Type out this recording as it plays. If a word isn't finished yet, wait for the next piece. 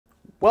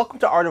Welcome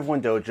to Art of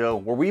One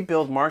Dojo, where we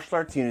build martial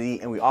arts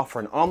unity and we offer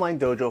an online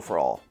dojo for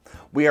all.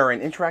 We are an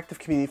interactive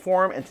community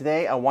forum, and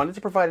today I wanted to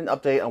provide an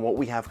update on what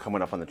we have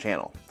coming up on the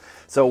channel.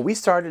 So we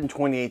started in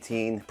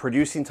 2018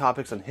 producing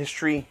topics on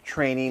history,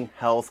 training,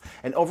 health,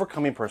 and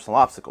overcoming personal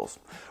obstacles.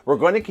 We're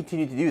going to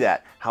continue to do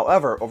that.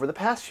 However, over the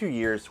past few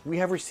years, we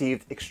have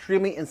received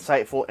extremely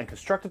insightful and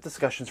constructive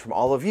discussions from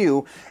all of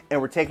you, and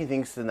we're taking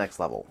things to the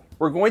next level.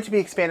 We're going to be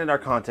expanding our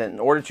content in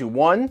order to,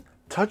 1,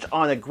 touch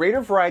on a greater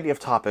variety of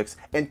topics,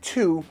 and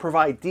 2,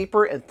 provide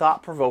deeper and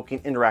thought-provoking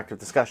interactive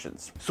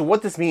discussions. So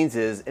what this means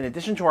is, in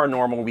addition to our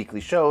normal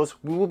weekly shows,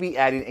 we will be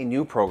adding a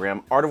new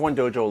program, Art of One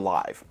Dojo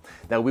Live.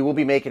 Now, we will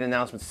be making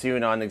announcements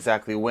soon on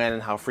exactly when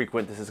and how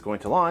frequent this is going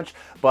to launch,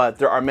 but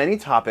there are many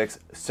topics,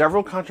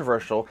 several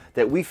controversial,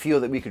 that we feel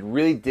that we could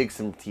really dig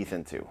some teeth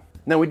into.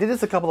 Now, we did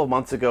this a couple of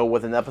months ago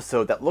with an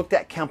episode that looked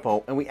at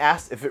Kempo, and we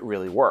asked if it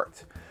really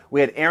worked. We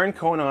had Aaron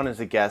Cohen on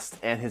as a guest,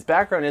 and his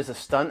background is a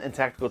stunt and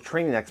tactical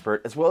training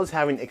expert, as well as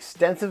having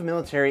extensive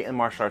military and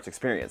martial arts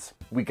experience.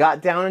 We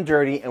got down and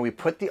dirty, and we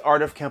put the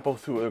art of Kempo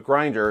through a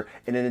grinder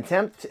in an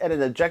attempt at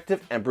an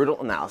objective and brutal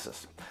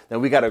analysis. Now,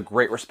 we got a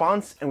great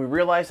response, and we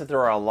realized that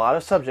there are a lot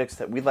of subjects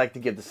that we'd like to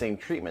give the same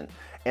treatment,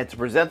 and to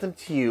present them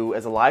to you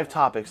as a live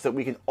topic so that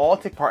we can all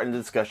take part in the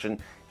discussion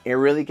and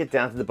really get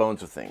down to the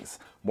bones of things,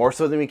 more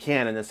so than we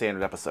can in a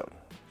standard episode.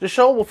 The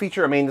show will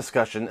feature a main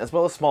discussion, as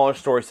well as smaller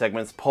story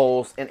segments,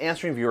 polls, and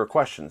answering viewer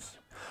questions.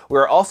 We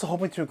are also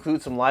hoping to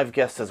include some live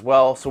guests as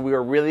well, so we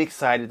are really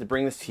excited to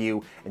bring this to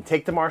you and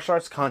take the martial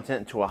arts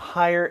content to a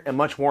higher and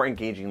much more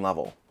engaging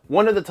level.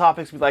 One of the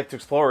topics we'd like to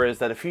explore is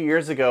that a few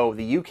years ago,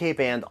 the UK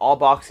banned all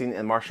boxing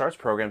and martial arts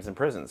programs in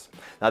prisons.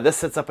 Now, this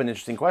sets up an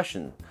interesting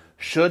question.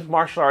 Should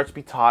martial arts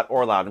be taught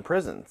or allowed in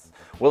prisons?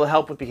 Will it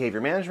help with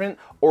behavior management,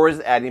 or is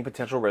it adding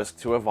potential risk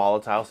to a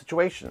volatile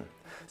situation?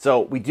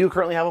 So we do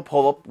currently have a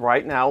poll up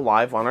right now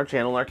live on our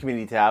channel in our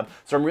community tab,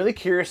 so I'm really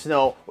curious to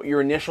know what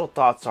your initial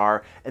thoughts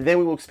are, and then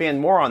we will expand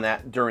more on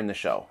that during the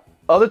show.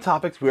 Other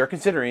topics we are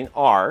considering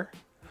are,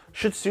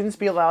 should students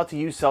be allowed to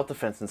use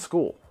self-defense in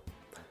school?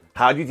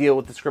 How do you deal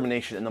with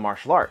discrimination in the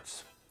martial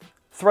arts?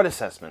 Threat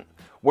assessment.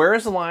 Where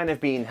is the line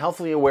of being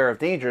healthily aware of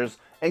dangers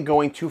and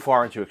going too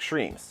far into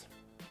extremes?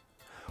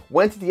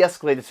 When to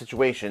de-escalate a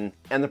situation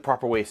and the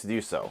proper ways to do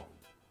so.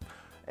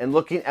 And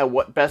looking at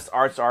what best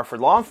arts are for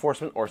law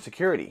enforcement or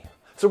security.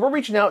 So we're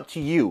reaching out to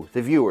you,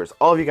 the viewers,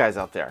 all of you guys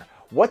out there.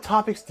 What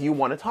topics do you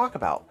want to talk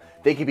about?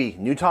 They could be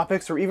new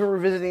topics or even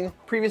revisiting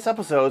previous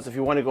episodes if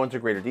you want to go into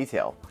greater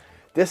detail.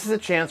 This is a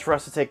chance for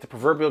us to take the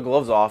proverbial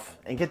gloves off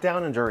and get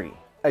down and dirty.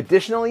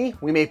 Additionally,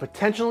 we may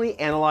potentially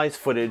analyze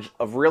footage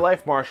of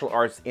real-life martial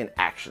arts in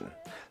action.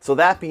 So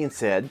that being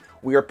said,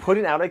 we are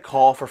putting out a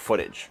call for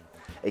footage.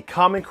 A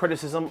common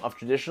criticism of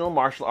traditional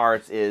martial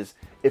arts is,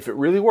 if it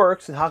really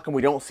works, then how come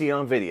we don't see it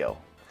on video?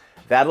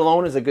 That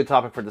alone is a good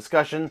topic for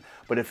discussion,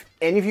 but if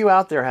any of you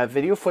out there have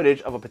video footage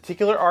of a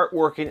particular art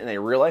working in a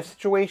real-life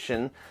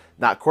situation,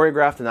 not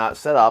choreographed and not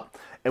set up,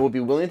 and would be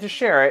willing to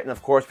share it, and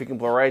of course we can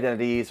blur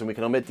identities and we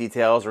can omit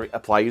details or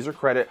apply user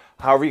credit,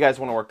 however you guys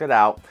want to work that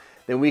out,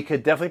 then we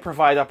could definitely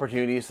provide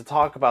opportunities to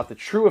talk about the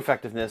true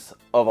effectiveness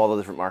of all the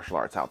different martial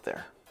arts out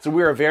there. So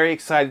we are very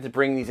excited to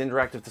bring these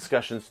interactive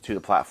discussions to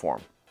the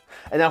platform.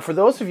 And now for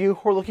those of you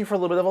who are looking for a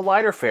little bit of a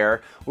lighter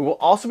fare, we will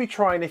also be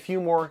trying a few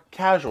more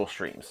casual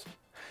streams.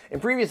 In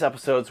previous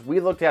episodes,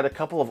 we looked at a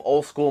couple of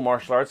old school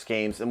martial arts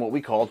games in what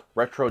we called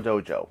Retro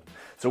Dojo.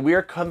 So we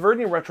are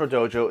converting Retro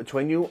Dojo into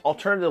a new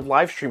alternative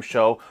live stream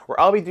show where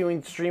I'll be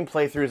doing stream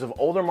playthroughs of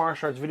older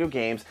martial arts video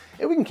games,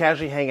 and we can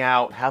casually hang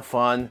out, have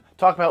fun,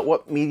 talk about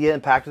what media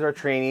impacted our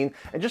training,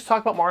 and just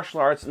talk about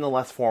martial arts in a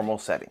less formal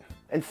setting.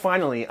 And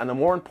finally, on a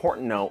more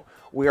important note,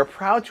 we are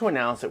proud to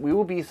announce that we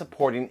will be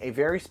supporting a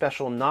very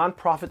special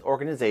non-profit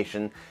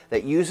organization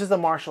that uses the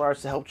martial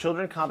arts to help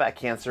children combat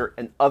cancer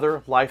and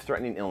other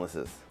life-threatening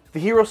illnesses. The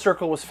Hero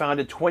Circle was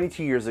founded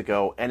 22 years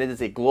ago, and it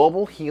is a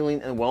global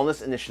healing and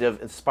wellness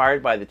initiative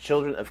inspired by the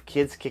children of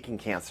kids kicking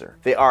cancer.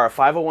 They are a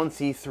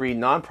 501c3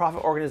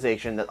 non-profit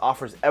organization that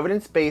offers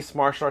evidence-based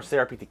martial arts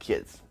therapy to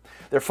kids.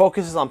 Their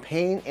focus is on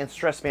pain and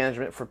stress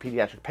management for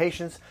pediatric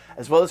patients,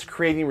 as well as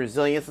creating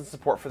resilience and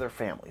support for their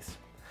families.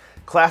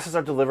 Classes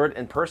are delivered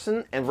in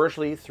person and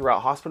virtually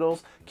throughout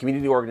hospitals,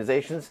 community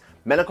organizations,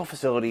 medical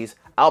facilities,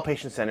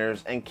 outpatient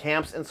centers, and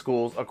camps and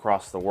schools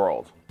across the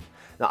world.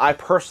 Now, I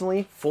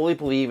personally fully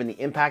believe in the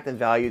impact and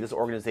value this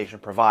organization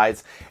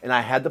provides, and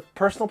I had the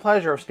personal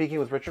pleasure of speaking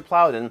with Richard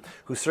Plowden,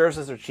 who serves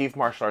as their chief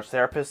martial arts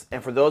therapist,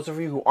 and for those of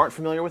you who aren't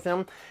familiar with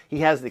him, he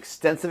has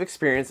extensive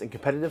experience in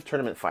competitive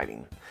tournament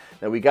fighting.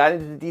 Now, we got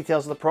into the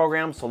details of the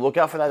program, so look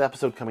out for that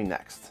episode coming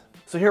next.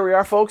 So here we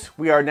are, folks.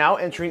 We are now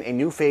entering a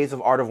new phase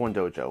of Art of One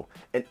Dojo,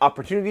 an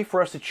opportunity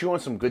for us to chew on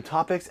some good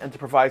topics and to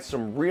provide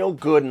some real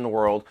good in the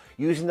world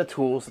using the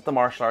tools that the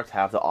martial arts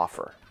have to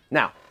offer.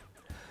 Now,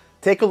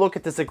 take a look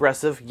at this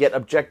aggressive yet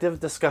objective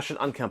discussion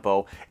on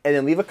Kempo, and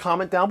then leave a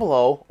comment down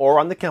below or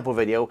on the Kempo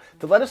video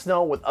to let us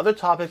know what other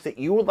topics that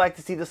you would like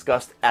to see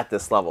discussed at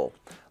this level.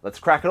 Let's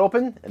crack it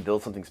open and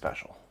build something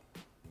special.